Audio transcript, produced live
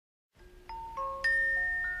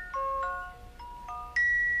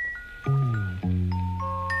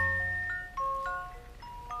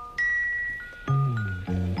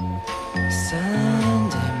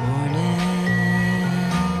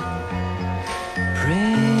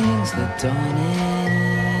is the dawning.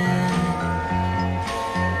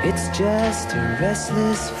 It's just a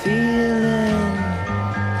restless feeling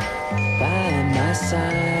by my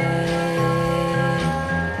side.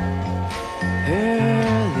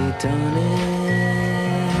 Early dawning,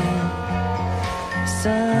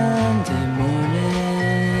 Sunday morning.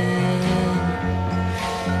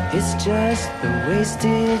 It's just the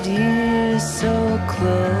wasted years so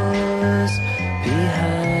close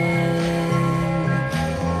behind.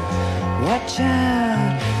 Watch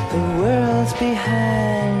out, the world's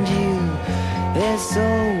behind you. There's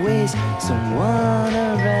always someone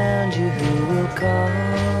around you who will call.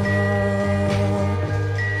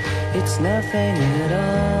 It's nothing at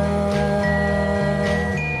all.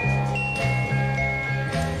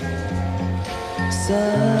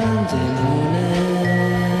 Sunday morning,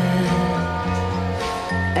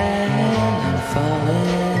 and I'm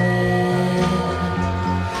falling.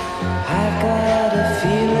 I've got a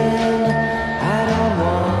feeling I don't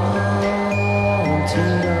want to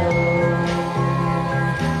know.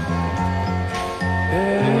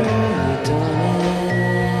 Early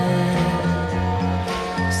dawning,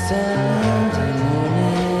 Sunday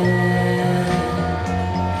morning.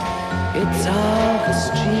 It's all the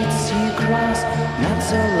streets you crossed not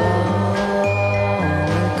so long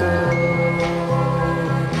ago.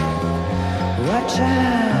 Watch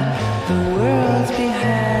out, the world's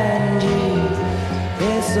behind you.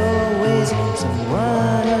 There's always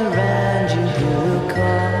someone around you who will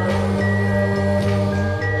call.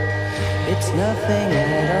 It's nothing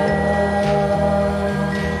at all.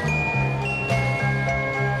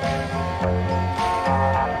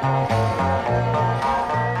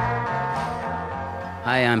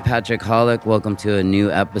 Hi, I'm Patrick Hollick. Welcome to a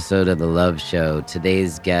new episode of The Love Show.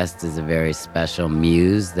 Today's guest is a very special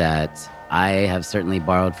muse that I have certainly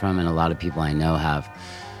borrowed from, and a lot of people I know have.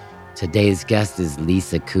 Today's guest is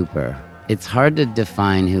Lysa Cooper. It's hard to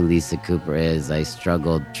define who Lysa Cooper is. I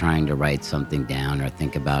struggled trying to write something down or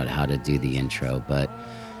think about how to do the intro, but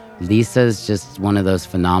Lysa is just one of those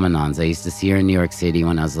phenomenons. I used to see her in New York City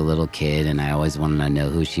when I was a little kid, and I always wanted to know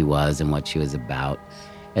who she was and what she was about.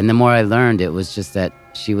 And the more I learned, it was just that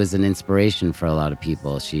she was an inspiration for a lot of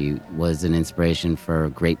people. She was an inspiration for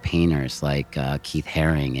great painters like Keith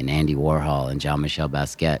Haring and Andy Warhol and Jean-Michel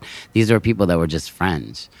Basquiat. These were people that were just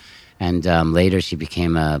friends. And later she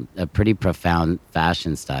became a pretty profound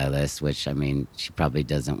fashion stylist, which, I mean, she probably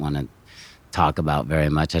doesn't want to talk about very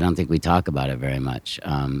much. I don't think we talk about it very much,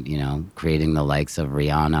 creating the likes of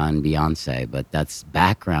Rihanna and Beyonce. But that's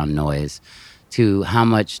background noise to how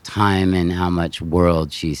much time and how much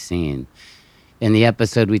world she's seen. In the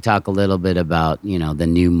episode, we talk a little bit about, the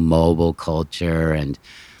new mobile culture and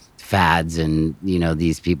fads and,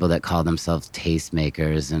 these people that call themselves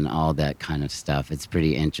tastemakers and all that kind of stuff. It's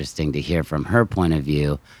pretty interesting to hear from her point of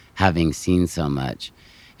view, having seen so much.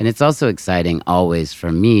 And it's also exciting always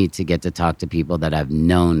for me to get to talk to people that I've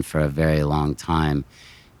known for a very long time.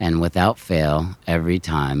 And without fail, every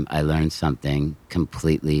time I learn something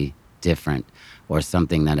completely different or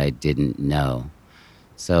something that I didn't know.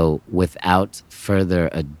 So without further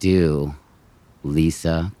ado,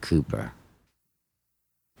 Lysa Cooper.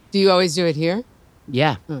 Do you always do it here?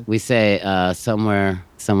 Yeah, we say somewhere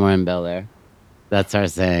in Bel Air. That's our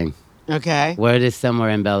saying. Okay. Where is somewhere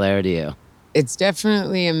in Bel Air to you? It's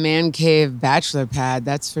definitely a man cave bachelor pad,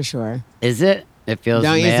 that's for sure. Is it? It feels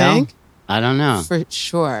Don't male? you think? I don't know. For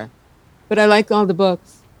sure. But I like all the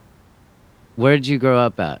books. Where'd you grow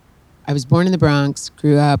up at? I was born in the Bronx,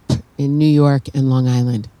 grew up in New York and Long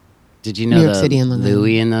Island. Did you know New York City and Long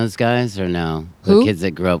Louis Island. and those guys, or no? Who? The kids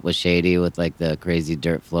that grew up with Shady with like the crazy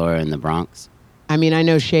dirt floor in the Bronx? I mean, I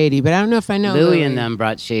know Shady, but I don't know if I know Louis and them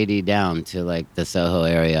brought Shady down to like the Soho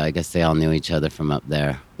area. I guess they all knew each other from up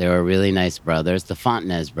there. They were really nice brothers, the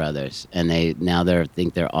Fontenez brothers, and I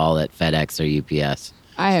think they're all at FedEx or UPS.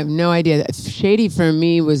 I have no idea. Shady for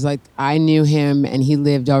me was like, I knew him and he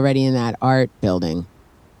lived already in that art building.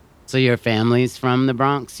 So your family's from the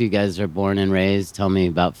Bronx? You guys are born and raised? Tell me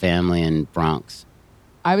about family in Bronx.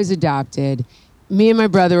 I was adopted. Me and my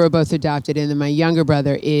brother were both adopted, and then my younger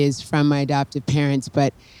brother is from my adopted parents.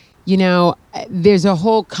 But, there's a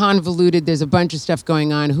whole there's a bunch of stuff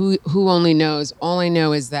going on. Who only knows? All I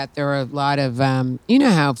know is that there are a lot of, you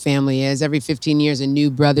know how family is. Every 15 years, a new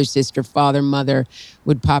brother, sister, father, mother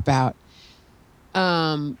would pop out.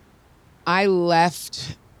 I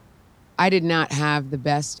left. I did not have the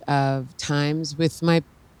best of times with my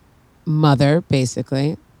mother,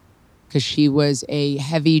 basically, because she was a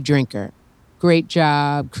heavy drinker. Great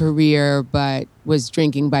job, career, but was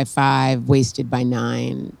drinking by 5, wasted by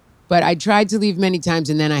 9. But I tried to leave many times,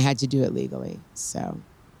 and then I had to do it legally. So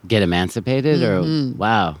get emancipated, or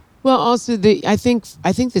wow, Well, also I think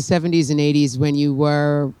the 70s and 80s when you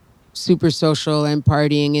were super social and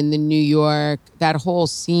partying in the New York, that whole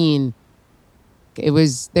scene,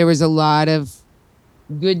 there was a lot of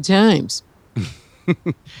good times.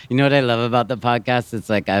 You know what I love about the podcast? It's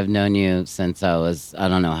like I've known you since I was, I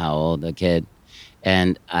don't know how old, a kid.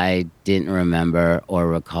 And I didn't remember or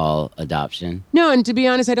recall adoption. No, and to be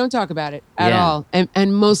honest, I don't talk about it at Yeah. all.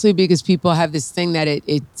 And mostly because people have this thing that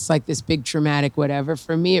it's like this big traumatic whatever.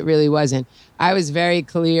 For me, it really wasn't. I was very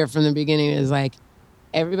clear from the beginning. It was like,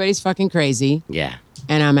 everybody's fucking crazy Yeah.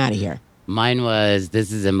 and I'm out of here. Mine was,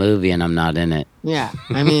 this is a movie and I'm not in it. Yeah.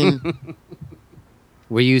 I mean,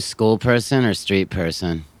 Were you school person or street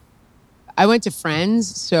person? I went to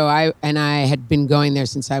Friends, so I had been going there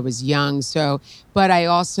since I was young. So, but I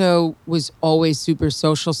also was always super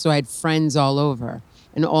social, so I had friends all over,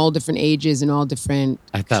 and all different ages and all different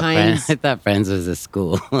kinds. I thought Friends was a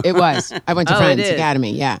school. It was. I went to Oh, Friends it is.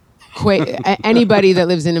 Academy. Yeah. Anybody that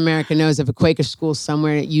lives in America knows of a Quaker school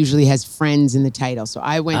somewhere. It usually has Friends in the title. So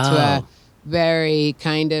I went to a Oh. very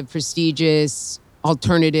kind of prestigious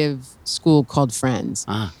alternative school called Friends.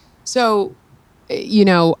 Ah. So,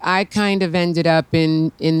 I kind of ended up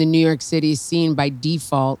in the New York City scene by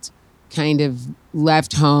default, kind of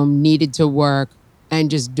left home, needed to work,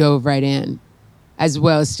 and just dove right in, as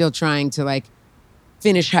well as still trying to like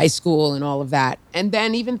finish high school and all of that. And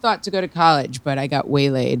then even thought to go to college, but I got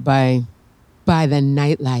waylaid by the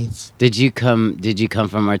nightlife. Did you come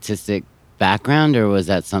from artistic background, or was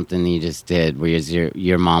that something you just did? Where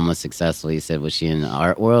your mom was successful? You said, was she in the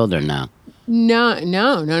art world or no? No.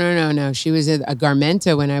 She was a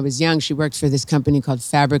garmenta when I was young. She worked for this company called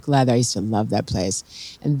Fabric Leather. I used to love that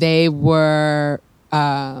place. And they were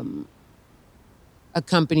a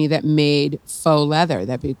company that made faux leather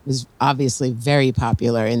that was obviously very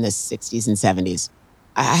popular in the 60s and 70s.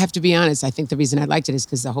 I have to be honest. I think the reason I liked it is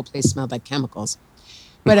because the whole place smelled like chemicals.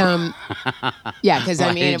 But yeah, because I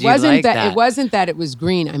Why mean, did it you wasn't like that that? it wasn't that it was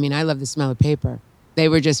green. I mean, I love the smell of paper. They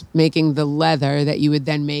were just making the leather that you would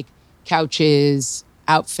then make couches,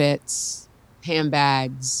 outfits,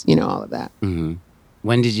 handbags, all of that. Hmm.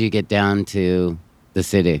 When did you get down to the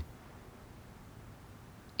city?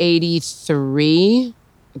 83.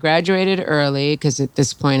 I graduated early because at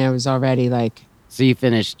this point I was already like So you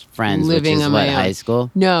finished Friends, living which is on what, my own. high school?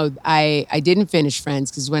 No, I didn't finish Friends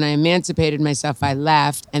because when I emancipated myself, I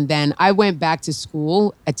left. And then I went back to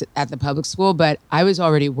school at the public school, but I was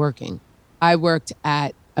already working. I worked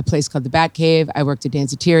at a place called the Bat Cave. I worked at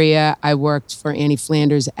Danceteria. I worked for Annie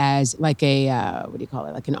Flanders as like a, what do you call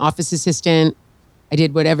it? Like an office assistant. I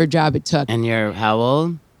did whatever job it took. And you're how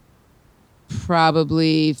old?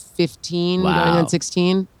 Probably 15, Wow. going on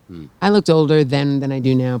 16. I looked older then than I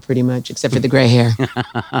do now, pretty much, except for the gray hair.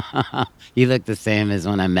 You look the same as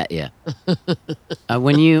when I met you.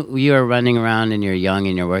 When you were running around and you're young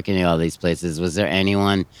and you're working at all these places, was there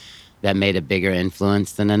anyone that made a bigger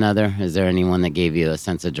influence than another? Is there anyone that gave you a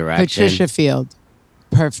sense of direction? Patricia Field,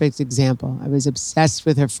 perfect example. I was obsessed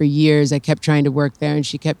with her for years. I kept trying to work there, and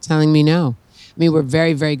she kept telling me no. I mean, we're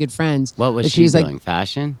very, very good friends. What was But she was doing?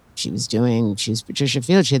 Fashion? She was Patricia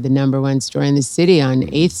Field. She had the #1 store in the city on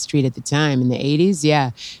 8th Street at the time in the 80s.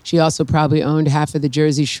 Yeah. She also probably owned half of the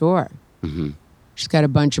Jersey Shore. Hmm. She's got a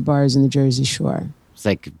bunch of bars in the Jersey Shore. It's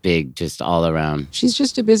like big, just all around. She's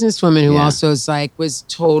just a businesswoman who Yeah. also was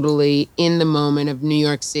totally in the moment of New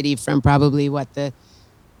York City from probably the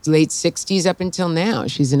late 60s up until now.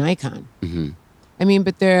 She's an icon. Hmm. I mean,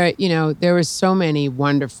 but there were so many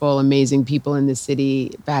wonderful, amazing people in the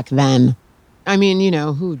city back then. I mean,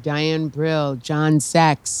 who? Diane Brill, John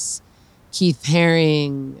Sex, Keith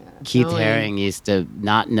Haring. Keith Bowen. Haring used to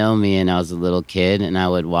not know me, and I was a little kid, and I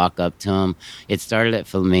would walk up to him. It started at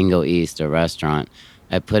Flamingo East, a restaurant.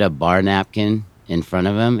 I put a bar napkin in front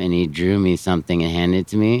of him, and he drew me something and handed it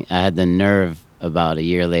to me. I had the nerve about a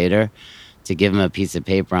year later to give him a piece of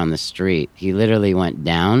paper on the street. He literally went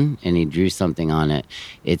down, and he drew something on it.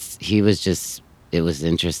 It was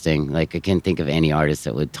interesting. Like, I can't think of any artist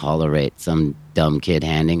that would tolerate some dumb kid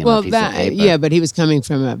handing him a piece of paper. Yeah, but he was coming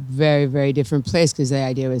from a very, very different place because the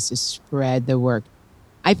idea was to spread the work.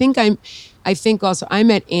 I think also I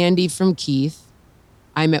met Andy from Keith.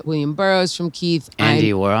 I met William Burroughs from Keith.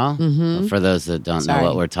 Andy Warhol? Mhm. For those that don't know Sorry.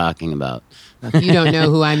 what we're talking about. You don't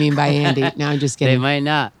know who I mean by Andy. No, I'm just They kidding. might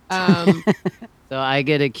not. Um, So I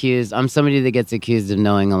get accused. I'm somebody that gets accused of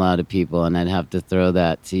knowing a lot of people, and I'd have to throw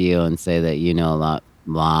that to you and say that you know a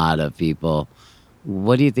lot of people.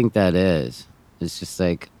 What do you think that is? It's just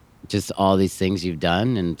like, just all these things you've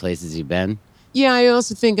done and places you've been. Yeah, I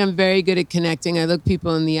also think I'm very good at connecting. I look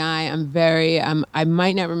people in the eye. I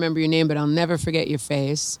might not remember your name, but I'll never forget your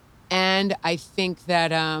face. And I think that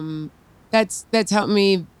that's helped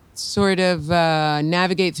me sort of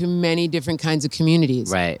navigate through many different kinds of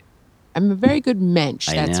communities. Right. I'm a very good mensch.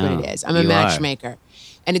 I That's know. what it is. I'm a You matchmaker.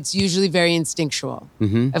 And it's usually very instinctual.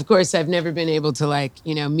 Mm-hmm. Of course, I've never been able to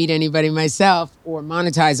meet anybody myself or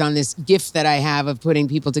monetize on this gift that I have of putting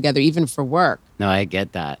people together, even for work. No, I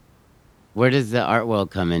get that. Where does the art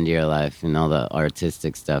world come into your life and all the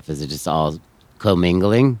artistic stuff? Is it just all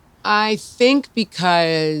commingling? I think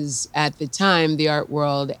because at the time, the art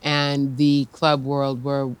world and the club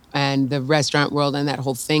world and the restaurant world and that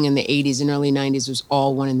whole thing in the 80s and early 90s was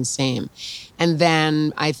all one and the same. And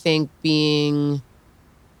then I think being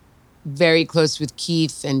very close with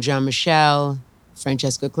Keith and Jean-Michel,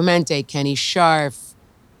 Francesco Clemente, Kenny Scharf,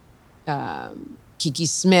 Kiki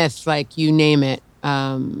Smith, like you name it.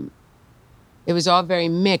 It was all very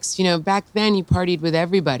mixed. You know, back then you partied with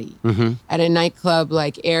everybody. Mm-hmm. At a nightclub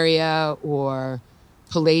like Area or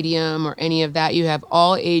Palladium or any of that, you have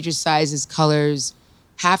all ages, sizes, colors.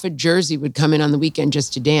 Half of Jersey would come in on the weekend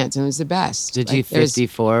just to dance, and it was the best. Did you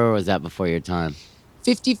 54 or was that before your time?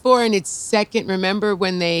 54 in its second. Remember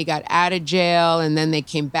when they got out of jail and then they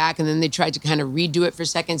came back and then they tried to kind of redo it for a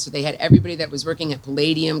second. So they had everybody that was working at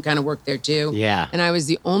Palladium kind of work there too. Yeah. And I was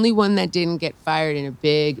the only one that didn't get fired in a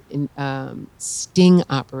big sting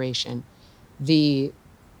operation. The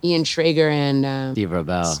Ian Schrager and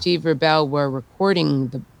Steve Rebell were recording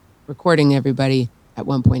everybody at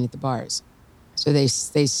one point at the bars. So they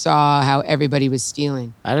saw how everybody was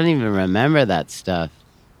stealing. I don't even remember that stuff.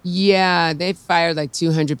 Yeah, they fired like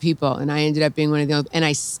 200 people, and I ended up being one of the. And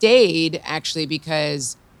I stayed actually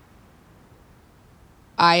because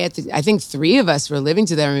I think 3 of us were living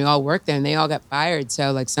together, and we all worked there, and they all got fired.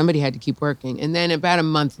 So like somebody had to keep working. And then about a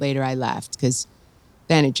month later, I left because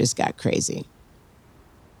then it just got crazy.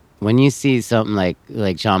 When you see something like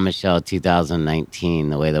Jean-Michel 2019,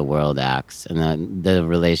 the way the world acts, and the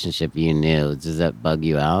relationship you knew, does that bug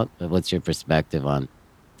you out? What's your perspective on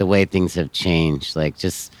the way things have changed? Like,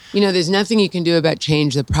 just, there's nothing you can do about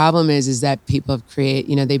change. The problem is that people have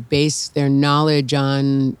they base their knowledge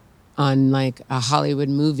on like a Hollywood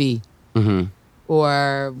movie. Mm-hmm.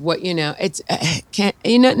 Or what, it's,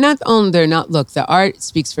 not only they're not, look, the art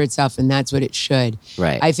speaks for itself and that's what it should.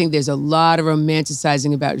 Right. I think there's a lot of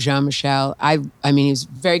romanticizing about Jean-Michel. I mean, he was a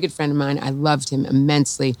very good friend of mine. I loved him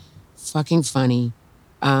immensely. Fucking funny.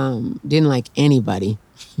 Didn't like anybody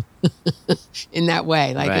in that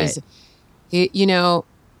way. Like, right.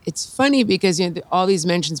 It's funny because, all these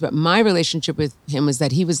mentions, but my relationship with him was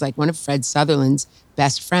that he was like one of Fred Sutherland's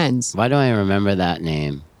best friends. Why do I remember that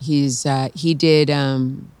name? He did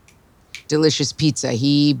Delicious Pizza.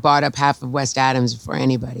 He bought up half of West Adams before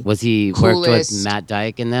anybody. Was he worked with Matt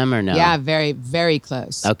Dike and them or no? Yeah, very, very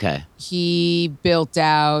close. Okay. He built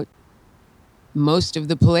out most of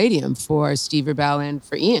the Palladium for Steve Rebell and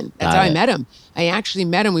for Ian. That's how I met him. I actually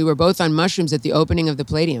met him. We were both on mushrooms at the opening of the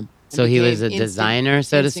Palladium. So he was a designer,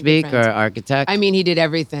 so to speak, or architect? I mean, he did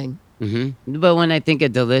everything. Mm-hmm. But when I think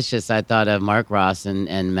of Delicious, I thought of Mark Ross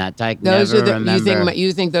and Matt Dike.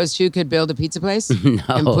 You think those two could build a pizza place? No.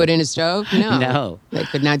 And put in a stove? No. No. They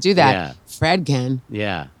could not do that. Yeah. Fred can.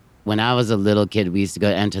 Yeah. When I was a little kid, we used to go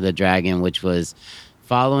to Enter the Dragon, which was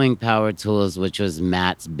following Power Tools, which was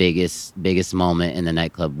Matt's biggest moment in the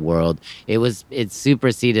nightclub world. It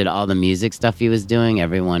superseded all the music stuff he was doing.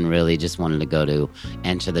 Everyone really just wanted to go to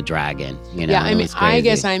Enter the Dragon. Yeah, I mean, I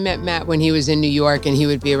guess I met Matt when he was in New York, and he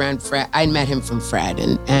would be around Fred. I met him from Fred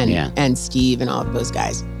and Steve and all of those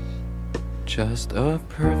guys. Just a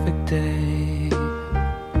perfect day.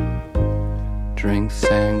 Drink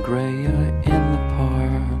sangria in the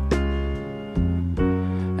park,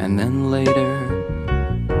 and then later,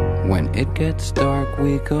 when it gets dark,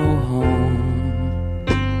 we go home.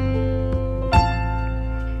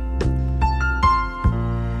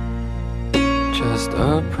 Just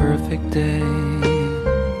a perfect day.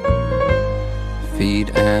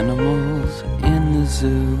 Feed animals in the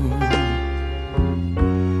zoo.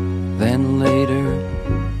 Then later,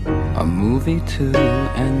 a movie too,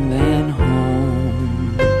 and then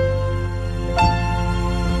home.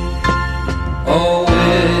 Oh,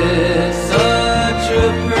 it's such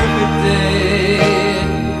a perfect day.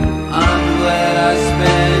 I'm glad I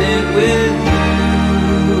spent it with you.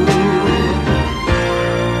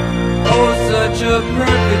 Oh, such a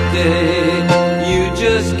perfect day. You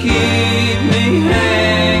just keep me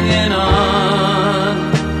hanging on.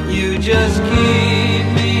 You just keep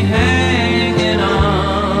me hanging on.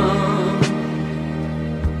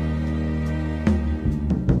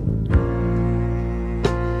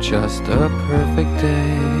 Just a perfect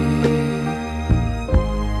day.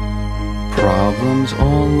 Problems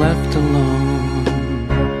all left alone.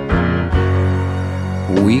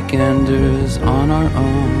 weekenders on our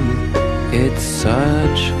own. It's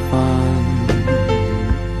such fun.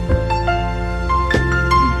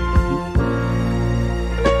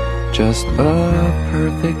 Just a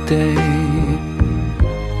perfect day.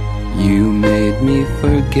 You made me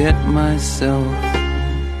forget myself.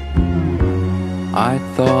 I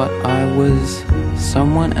thought I was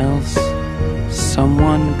someone else,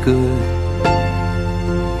 someone good.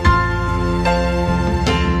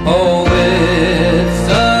 Oh, it's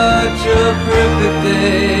such a perfect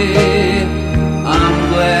day. I'm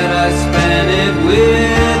glad I spent it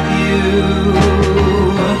with you.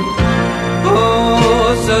 Oh,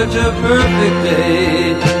 such a perfect day.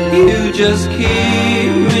 You just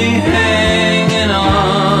keep me hanging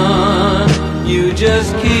on. You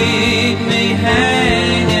just keep me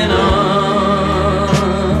hanging on.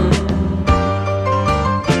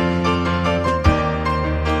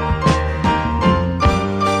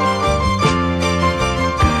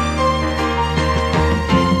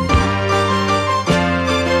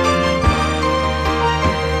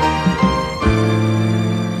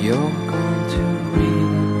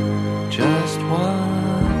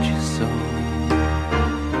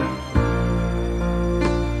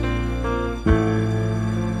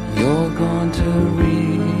 You're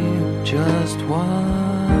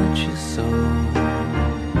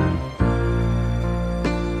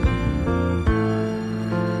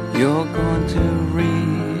going to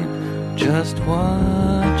reap just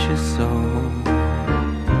what you sow.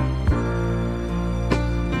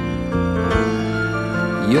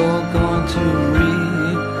 You're going to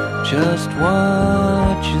reap just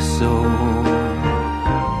what you sow.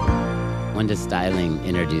 When does styling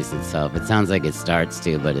introduce itself? It sounds like it starts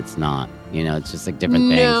to, but it's not. You know, it's just like different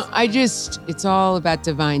things. No, it's all about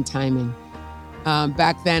divine timing.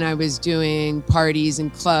 Back then I was doing parties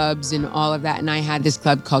and clubs and all of that. And I had this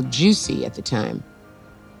club called Juicy at the time.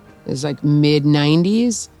 It was like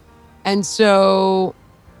mid-90s. And so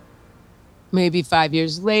maybe 5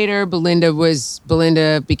 years later,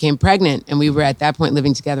 Belinda became pregnant. And we were at that point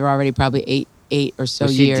living together already probably eight or so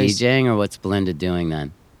years. Was she DJing or what's Belinda doing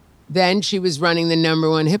then? Then she was running the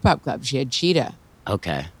 #1 hip hop club. She had Cheetah.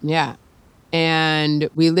 Okay. Yeah. And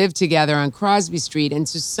we lived together on Crosby Street. And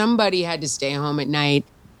so somebody had to stay home at night,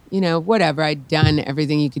 you know, whatever. I'd done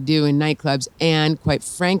everything you could do in nightclubs. And quite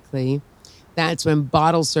frankly, that's when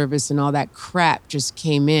bottle service and all that crap just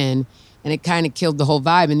came in. And it kind of killed the whole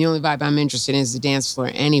vibe. And the only vibe I'm interested in is the dance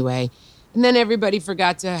floor anyway. And then everybody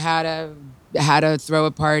forgot how to throw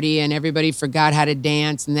a party. And everybody forgot how to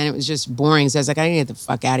dance. And then it was just boring. So I was like, I gotta get the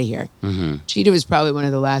fuck out of here. Mm-hmm. Cheetah was probably one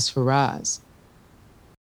of the last hurrahs.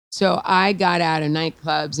 So I got out of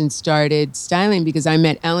nightclubs and started styling because I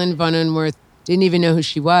met Ellen Von Unworth, didn't even know who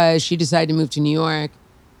she was. She decided to move to New York.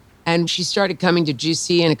 And she started coming to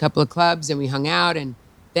Juicy and a couple of clubs and we hung out. And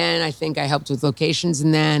then I think I helped with locations.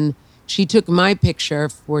 And then she took my picture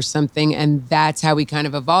for something and that's how we kind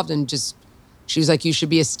of evolved. And just, she was like, you should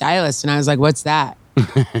be a stylist. And I was like, what's that?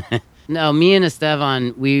 No, me and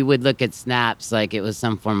Estevan, we would look at snaps like it was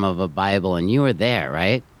some form of a Bible and you were there,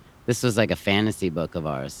 right? This was like a fantasy book of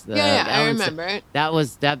ours. Yeah, I remember it.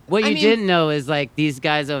 What you didn't know is like these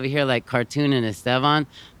guys over here, like Cartoon and Estevan,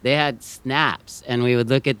 they had snaps, and we would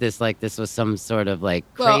look at this like this was some sort of like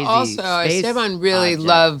crazy. Well, also Estevan really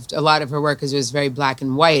loved a lot of her work because it was very black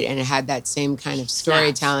and white, and it had that same kind of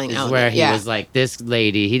storytelling element. Where he was like, this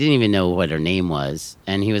lady, he didn't even know what her name was,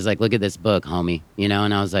 and he was like, "Look at this book, homie," you know,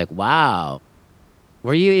 and I was like, "Wow,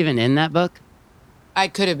 were you even in that book?" I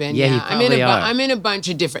could have been, yeah. You probably are. I'm in a bunch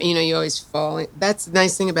of different, you know, you always fall in. That's the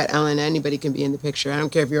nice thing about Ellen. Anybody can be in the picture. I don't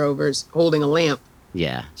care if you're over holding a lamp.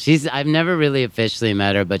 Yeah. I've never really officially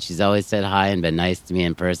met her, but she's always said hi and been nice to me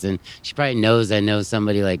in person. She probably knows I know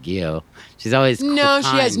somebody like you. She's always No, kind.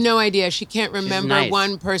 She has no idea. She can't remember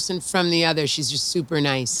one person from the other. She's just super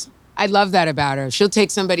nice. I love that about her. She'll take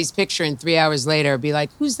somebody's picture and 3 hours later be like,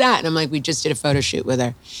 who's that? And I'm like, we just did a photo shoot with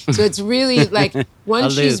her. So it's really like,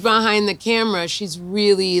 once she's behind the camera, she's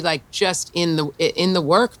really like just in the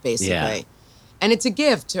work, basically. Yeah. And it's a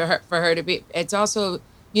gift for her to be. It's also,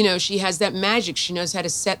 you know, she has that magic. She knows how to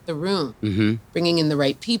set the room, bringing in the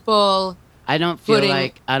right people. I don't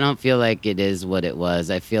feel like it is what it was.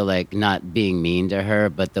 I feel like not being mean to her,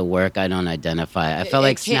 but the work I don't identify. I felt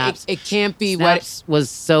like Snaps. It can't be Snaps was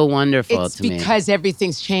so wonderful to me. It's because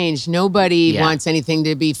everything's changed. Nobody wants anything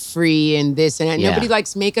to be free and this and that. Yeah. Nobody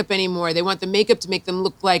likes makeup anymore. They want the makeup to make them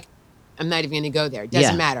look like, I'm not even going to go there. It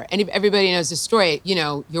doesn't matter. And everybody knows the story. You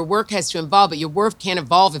know, your work has to evolve, but your work can't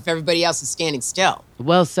evolve if everybody else is standing still.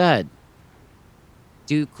 Well said.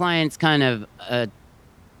 Do clients kind of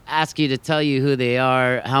ask you to tell you who they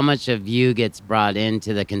are? How much of you gets brought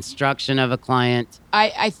into the construction of a client?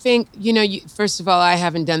 I think, first of all, I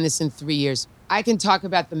haven't done this in 3 years. I can talk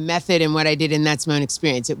about the method and what I did, and that's my own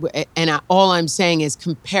experience. All I'm saying is,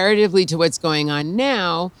 comparatively to what's going on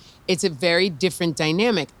now, it's a very different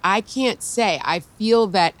dynamic. I can't say. I feel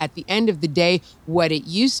that at the end of the day, what it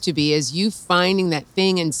used to be is you finding that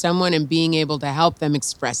thing in someone and being able to help them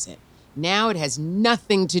express it. Now it has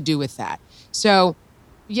nothing to do with that. So,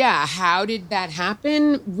 yeah, how did that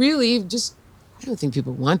happen? Really, I don't think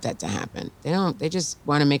people want that to happen. They don't. They just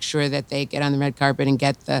want to make sure that they get on the red carpet and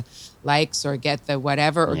get the likes or get the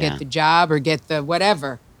whatever or get the job or get the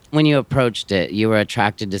whatever. When you approached it, you were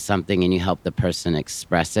attracted to something and you helped the person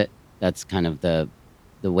express it. That's kind of the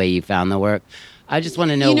way you found the work. I just want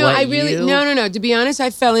to know No. To be honest, I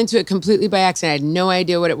fell into it completely by accident. I had no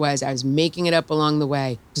idea what it was. I was making it up along the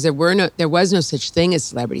way because there was no such thing as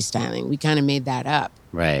celebrity styling. We kind of made that up.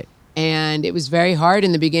 Right. And it was very hard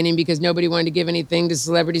in the beginning because nobody wanted to give anything to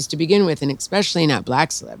celebrities to begin with, and especially not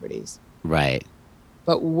black celebrities. Right.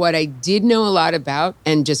 But what I did know a lot about,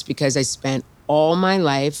 and just because I spent all my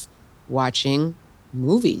life watching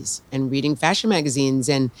movies and reading fashion magazines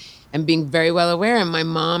and being very well aware, and my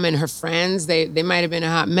mom and her friends, they might have been a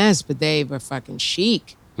hot mess, but they were fucking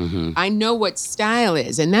chic. Mm-hmm. I know what style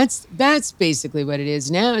is, and that's basically what it is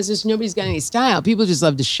now. It's just nobody's got any style. People just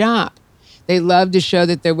love to shop. They love to show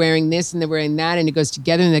that they're wearing this and they're wearing that and it goes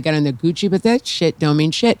together and they got on their Gucci, but that shit don't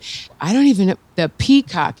mean shit. I don't even know. The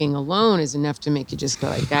peacocking alone is enough to make you just go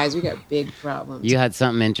like, guys, we got big problems. You had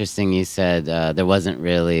something interesting. You said there wasn't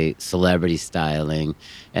really celebrity styling.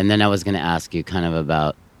 And then I was going to ask you kind of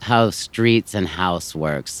about how streets and house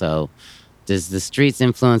work. So does the streets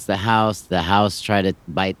influence the house try to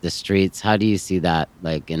bite the streets? How do you see that,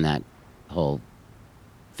 like, in that whole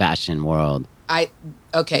fashion world?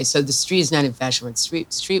 Okay, so the street is not in fashion. It's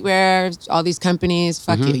streetwear, all these companies,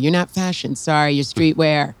 fuck you. You're not fashion. Sorry, you're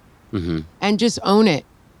streetwear. Mm-hmm. And just own it.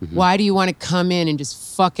 Mm-hmm. Why do you want to come in and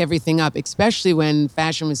just fuck everything up, especially when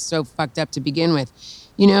fashion was so fucked up to begin with?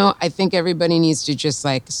 I think everybody needs to just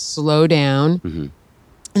like slow down. Mm-hmm.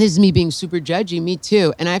 And this is me being super judgy, me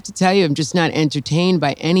too. And I have to tell you, I'm just not entertained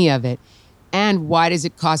by any of it. And why does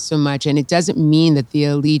it cost so much? And it doesn't mean that the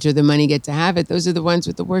elite or the money get to have it. Those are the ones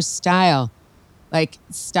with the worst style. Like,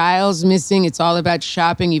 style's missing. It's all about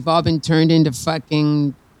shopping. You've all been turned into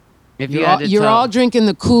fucking... You're all drinking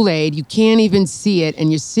the Kool-Aid. You can't even see it.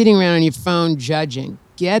 And you're sitting around on your phone judging.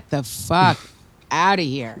 Get the fuck out of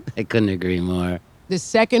here. I couldn't agree more. The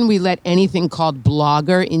second we let anything called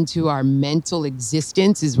blogger into our mental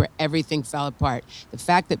existence is where everything fell apart. The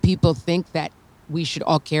fact that people think that we should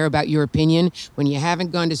all care about your opinion when you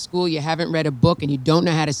haven't gone to school, you haven't read a book, and you don't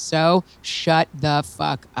know how to sew, shut the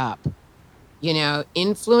fuck up.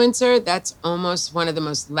 Influencer, that's almost one of the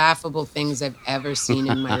most laughable things I've ever seen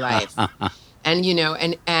in my life.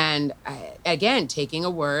 And again, taking a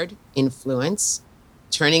word, influence,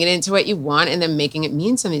 turning it into what you want and then making it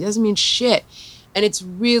mean something. It doesn't mean shit. And it's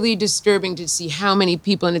really disturbing to see how many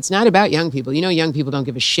people, and it's not about young people. Young people don't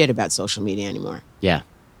give a shit about social media anymore. Yeah.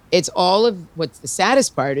 It's all of what's the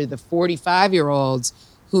saddest part are the 45-year-olds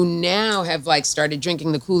who now have started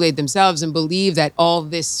drinking the Kool-Aid themselves and believe that all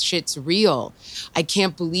this shit's real. I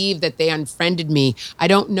can't believe that they unfriended me. I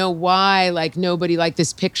don't know why, nobody liked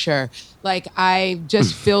this picture. I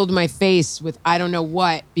just filled my face with I don't know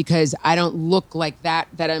what because I don't look like that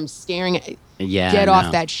I'm staring at. Yeah, Get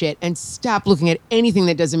off that shit and stop looking at anything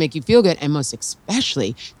that doesn't make you feel good. And most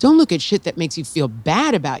especially, don't look at shit that makes you feel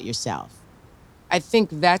bad about yourself. I think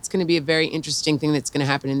that's going to be a very interesting thing that's going to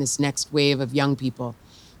happen in this next wave of young people.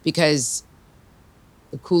 Because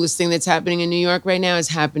the coolest thing that's happening in New York right now is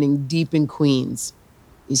happening deep in Queens.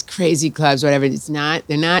 These crazy clubs, whatever.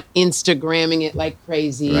 They're not Instagramming it like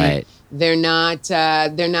crazy. Right. They're not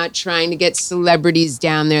trying to get celebrities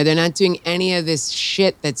down there. They're not doing any of this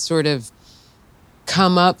shit that's sort of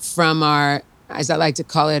come up from our, as I like to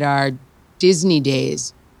call it, our Disney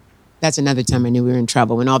days. That's another time I knew we were in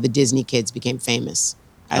trouble, when all the Disney kids became famous.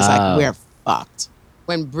 I was like, we're fucked.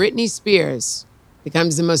 When Britney Spears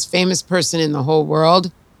becomes the most famous person in the whole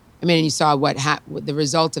world, you saw what the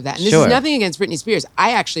result of that. And this is nothing against Britney Spears.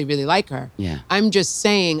 I actually really like her. Yeah. I'm just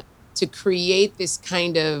saying, to create this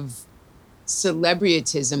kind of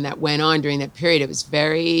celebrityism that went on during that period, it was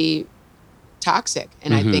very toxic.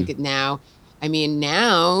 And I think now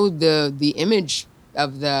the image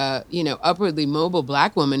of the, upwardly mobile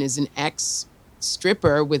black woman is an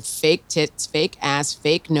ex-stripper with fake tits, fake ass,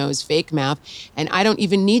 fake nose, fake mouth. And I don't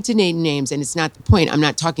even need to name names, and it's not the point. I'm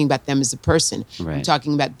not talking about them as a person. Right. I'm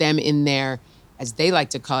talking about them in their, as they like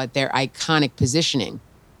to call it, their iconic positioning.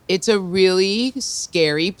 it's a really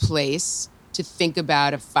scary place to think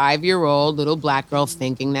about a 5-year-old little black girl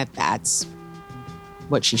thinking that that's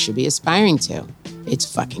what she should be aspiring to.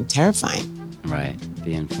 It's fucking terrifying. Right.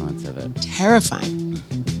 The influence of it. Terrifying.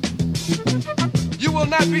 You will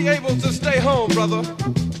not be able to stay home, brother.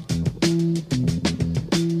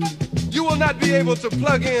 You will not be able to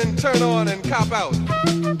plug in, turn on, and cop out.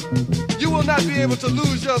 You will not be able to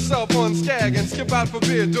lose yourself on Skag and skip out for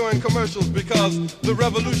beer during commercials because the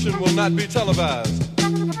revolution will not be televised.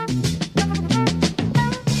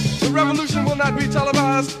 The revolution will not be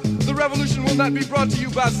televised. The revolution will not be brought to you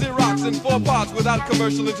by Xerox in 4 parts without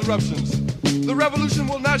commercial interruptions. The revolution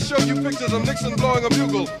will not show you pictures of Nixon blowing a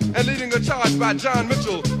bugle and leading a charge by John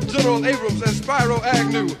Mitchell, General Abrams, and Spyro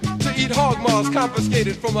Agnew to eat hog maws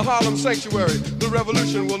confiscated from a Harlem sanctuary. The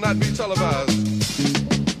revolution will not be televised.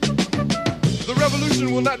 The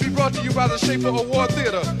revolution will not be brought to you by the Schaefer Award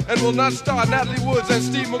Theater and will not star Natalie Woods and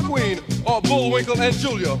Steve McQueen or Bullwinkle and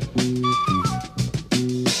Julia.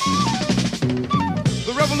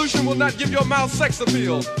 The revolution will not give your mouth sex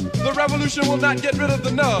appeal. The revolution will not get rid of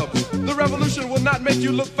the nubs. The revolution will not make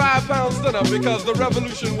you look 5 pounds thinner because the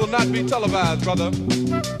revolution will not be televised, brother.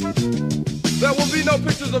 There will be no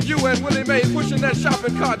pictures of you and Willie Mae pushing that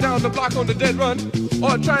shopping cart down the block on the dead run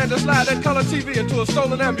or trying to slide that color TV into a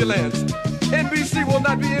stolen ambulance. NBC will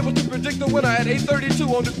not be able to predict the winner at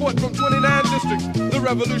 8:32 on report from 29 districts. The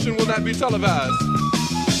revolution will not be televised.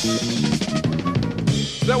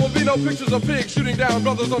 There will be no pictures of pigs shooting down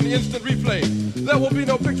brothers on the instant replay. There will be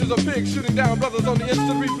no pictures of pigs shooting down brothers on the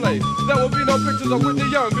instant replay. There will be no pictures of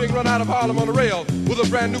Whitney Young being run out of Harlem on a rail with a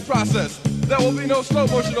brand new process. There will be no slow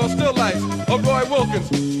motion or still lights of Roy Wilkins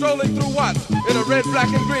strolling through Watts in a red, black,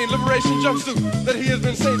 and green liberation jumpsuit that he has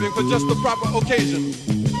been saving for just the proper occasion.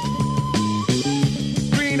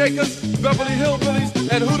 Green Acres, Beverly Hillbillies,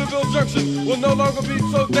 and Hooterville Junction will no longer be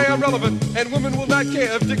so damn relevant, and women will not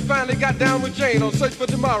care if Dick finally got down with Jane on Search for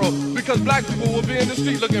Tomorrow, because black people will be in the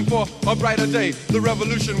street looking for a brighter day. The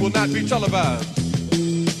revolution will not be televised.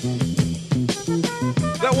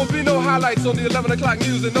 There will be no highlights on the 11 o'clock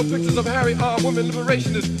news and no pictures of Harry armed women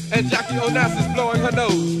liberationists and Jackie Onassis blowing her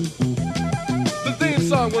nose. The theme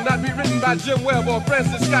song will not be written by Jim Webb or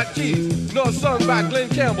Francis Scott Keys, nor sung by Glenn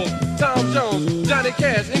Campbell, Tom Jones, Johnny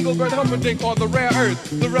Cash, Engelbert Humperdinck, or The Rare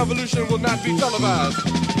Earth. The revolution will not be televised.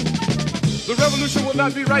 The revolution will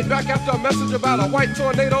not be right back after a message about a white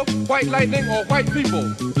tornado, white lightning, or white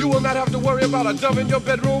people. You will not have to worry about a dove in your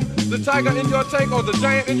bedroom, the tiger in your tank, or the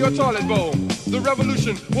giant in your toilet bowl. The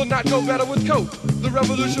revolution will not go better with Coke. The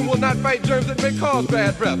revolution will not fight germs that may cause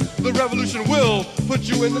bad breath. The revolution will put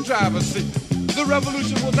you in the driver's seat. The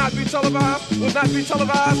revolution will not be televised, will not be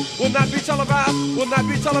televised, will not be televised, will not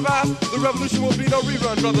be televised. The revolution will be no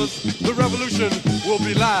rerun, brothers. The revolution will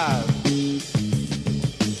be live.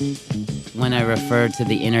 When I refer to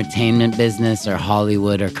the entertainment business or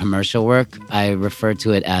Hollywood or commercial work, I refer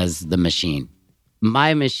to it as the machine.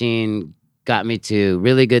 My machine got me to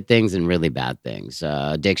really good things and really bad things,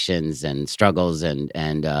 addictions and struggles and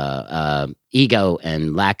ego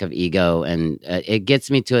and lack of ego. And it gets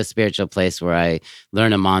me to a spiritual place where I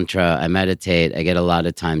learn a mantra, I meditate, I get a lot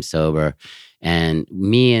of time sober. And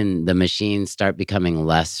me and the machine start becoming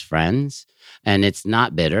less friends. And it's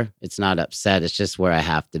not bitter. It's not upset. It's just where I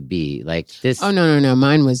have to be. Like this. Oh, no.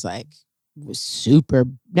 Mine was super,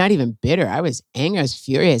 not even bitter. I was angry. I was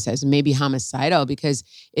furious. I was maybe homicidal because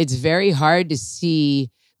it's very hard to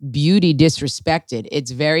see beauty disrespected.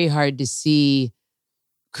 It's very hard to see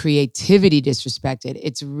creativity disrespected.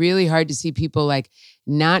 It's really hard to see people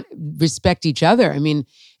not respect each other. I mean,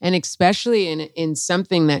 and especially in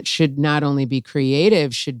something that should not only be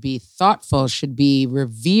creative, should be thoughtful, should be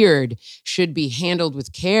revered, should be handled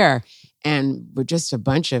with care. And we're just a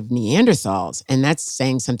bunch of Neanderthals. And that's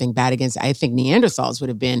saying something bad against, I think Neanderthals would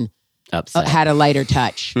have been upset, had a lighter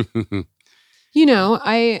touch. You know,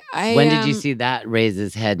 I when did you see that raise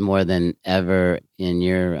its head more than ever in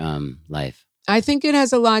your life? I think it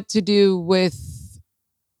has a lot to do with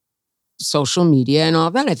social media and all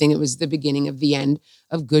of that. I think it was the beginning of the end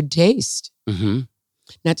of good taste. Mm-hmm.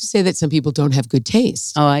 Not to say that some people don't have good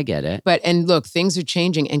taste. Oh, I get it. And look, things are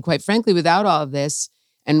changing. And quite frankly, without all of this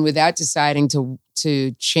and without deciding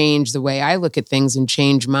to change the way I look at things and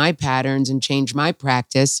change my patterns and change my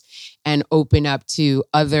practice and open up to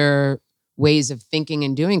other ways of thinking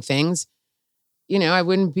and doing things, you know, I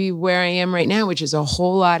wouldn't be where I am right now, which is a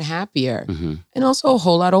whole lot happier and also a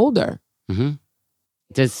whole lot older. Mm-hmm.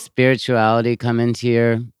 Does spirituality come into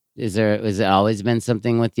your, has it always been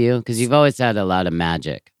something with you? Because you've always had a lot of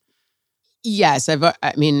magic. Yes.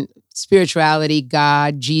 spirituality,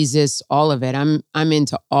 God, Jesus, all of it. I'm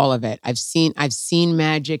into all of it. I've seen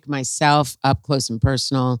magic myself up close and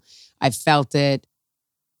personal. I've felt it.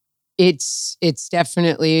 It's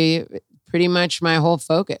definitely pretty much my whole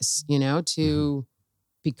focus, to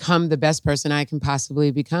become the best person I can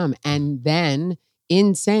possibly become. And then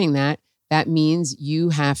in saying that, that means you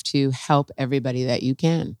have to help everybody that you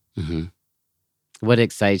can. Mm-hmm. What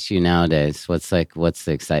excites you nowadays? What's the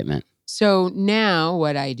excitement? So now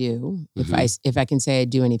what I do, if I can say I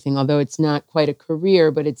do anything, although it's not quite a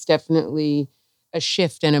career, but it's definitely a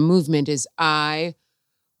shift and a movement, is I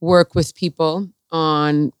work with people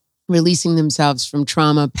on releasing themselves from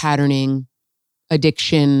trauma, patterning,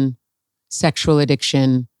 addiction, sexual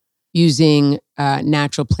addiction, using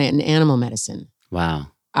natural plant and animal medicine. Wow.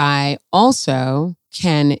 I also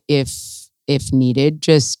can, if needed,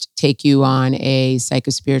 just take you on a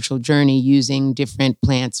psychospiritual journey using different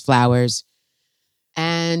plants, flowers,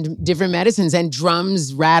 and different medicines and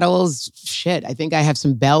drums, rattles, shit. I think I have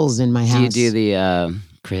some bells in my house. Do you do the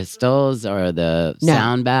crystals or the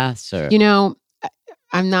sound baths? Or?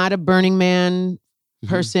 I'm not a Burning Man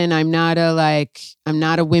person. I'm not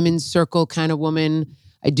a women's circle kind of woman.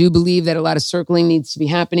 I do believe that a lot of circling needs to be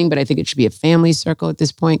happening, but I think it should be a family circle at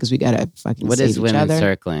this point because we got to fucking What save is each women other.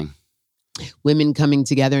 circling? Women coming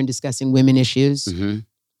together and discussing women issues.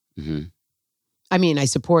 Mm-hmm. Mm-hmm. I mean, I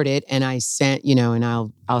support it, and I sent, and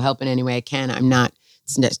I'll help in any way I can.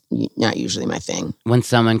 It's not usually my thing. When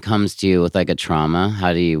someone comes to you with like a trauma,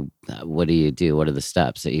 what do you do? What are the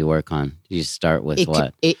steps that you work on? You start with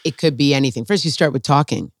what? It could be anything. First, you start with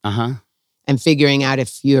talking. Uh-huh. And figuring out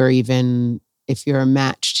if you're a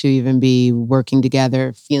match to even be working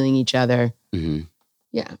together, feeling each other. Mm-hmm.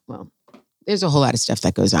 Yeah, well, there's a whole lot of stuff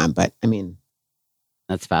that goes on, but I mean.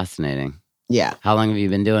 That's fascinating. Yeah. How long have you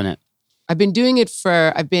been doing it? I've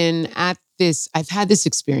had this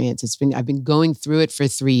experience. I've been going through it for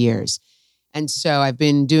 3 years. And so I've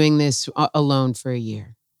been doing this alone for a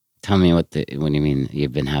year. Tell me what do you mean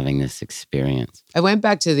you've been having this experience? I went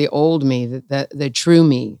back to the old me, the true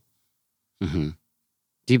me. Mm-hmm.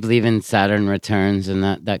 Do you believe in Saturn returns and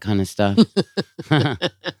that kind of stuff?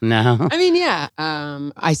 No? I mean, yeah.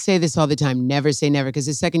 I say this all the time, never say never, because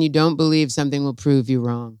the second you don't believe, something will prove you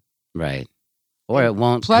wrong. Right. Or it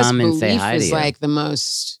won't Plus, come and say hi to you. Belief is like the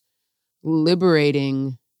most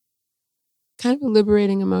liberating, kind of a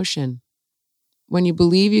liberating emotion. When you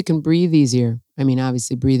believe, you can breathe easier. I mean,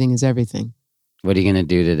 obviously, breathing is everything. What are you going to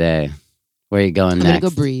do today? Where are you going next? I'm going to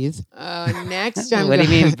go breathe. Next, What do you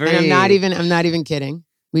mean breathe? And I'm not even kidding.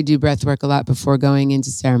 We do breath work a lot before going into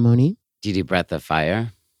ceremony. Do you do breath of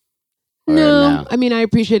fire? Or No. I mean, I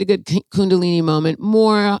appreciate a good Kundalini moment.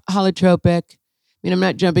 More holotropic. I mean, I'm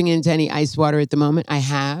not jumping into any ice water at the moment. I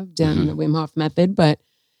have done the Wim Hof method, but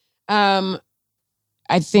I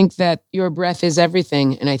think that your breath is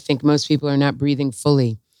everything. And I think most people are not breathing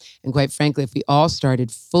fully. And quite frankly, if we all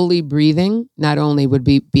started fully breathing, not only would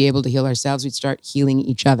we be able to heal ourselves, we'd start healing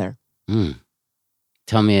each other. Mm.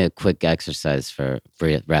 Tell me a quick exercise for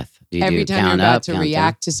breath. Every time you're about to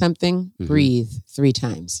react to something, breathe 3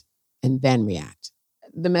 times and then react.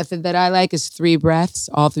 The method that I like is 3 breaths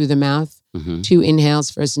all through the mouth, 2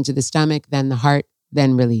 inhales, first into the stomach, then the heart,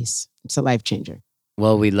 then release. It's a life changer.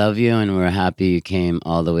 Well, we love you and we're happy you came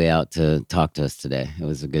all the way out to talk to us today. It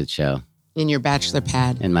was a good show. In your bachelor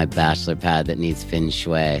pad. In my bachelor pad that needs feng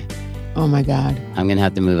shui. Oh my God. I'm going to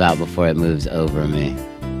have to move out before it moves over me.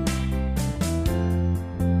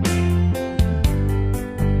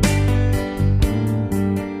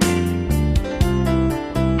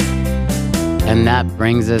 And that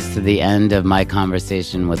brings us to the end of my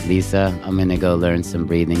conversation with Lysa. I'm going to go learn some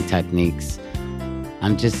breathing techniques.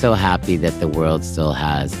 I'm just so happy that the world still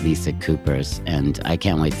has Lysa Coopers, and I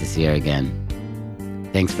can't wait to see her again.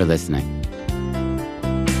 Thanks for listening.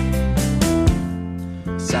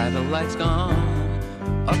 Satellites gone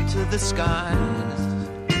up to the skies.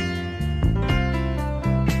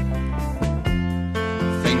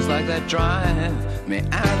 Things like that drive me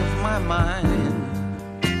out of my mind.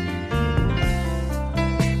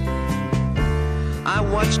 I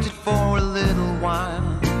watched it for a little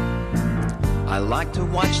while. I like to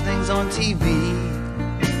watch things on TV.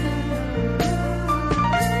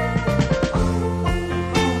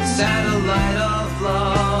 Satellite of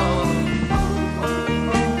love.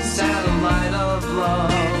 Satellite of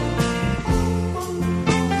love.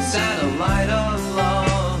 Satellite of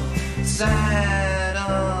love. Satellite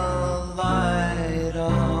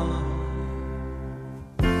of.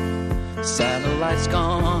 Satellite's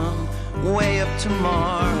gone way up to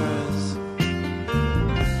Mars.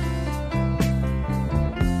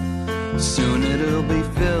 Soon it'll be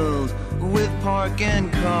filled with parking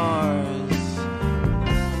cars.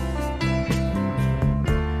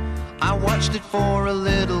 I watched it for a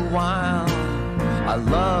little while. I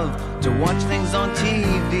love to watch things on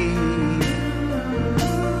TV.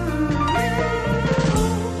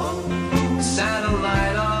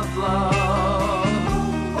 Satellite of love,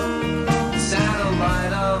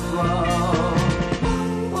 satellite of love,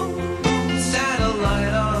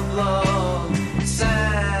 satellite of love,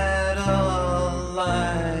 satellite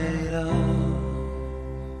of.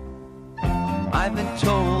 I've been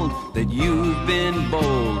told that you've been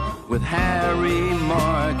bold with Harry,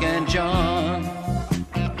 Mark, and John.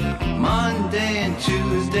 Monday and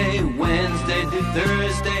Tuesday, Wednesday to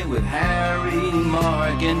Thursday with Harry,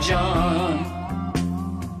 Mark, and John.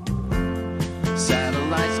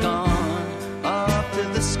 Satellites gone up to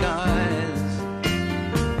the skies.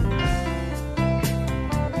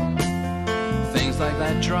 Things like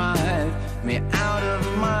that drive me out of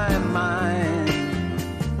my mind.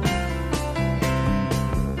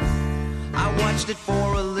 I watched it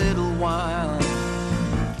for a little while.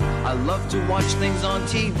 I love to watch things on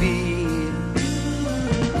TV.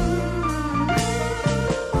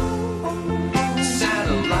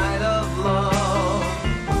 Satellite of love,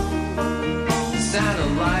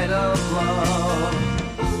 satellite of love,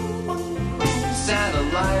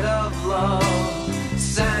 satellite of love,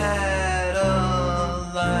 satellite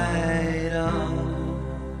of.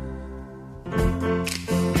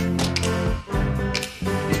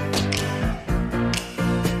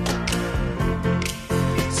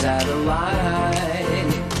 Satellite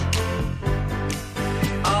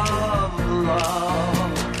of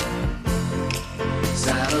love,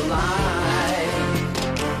 satellite.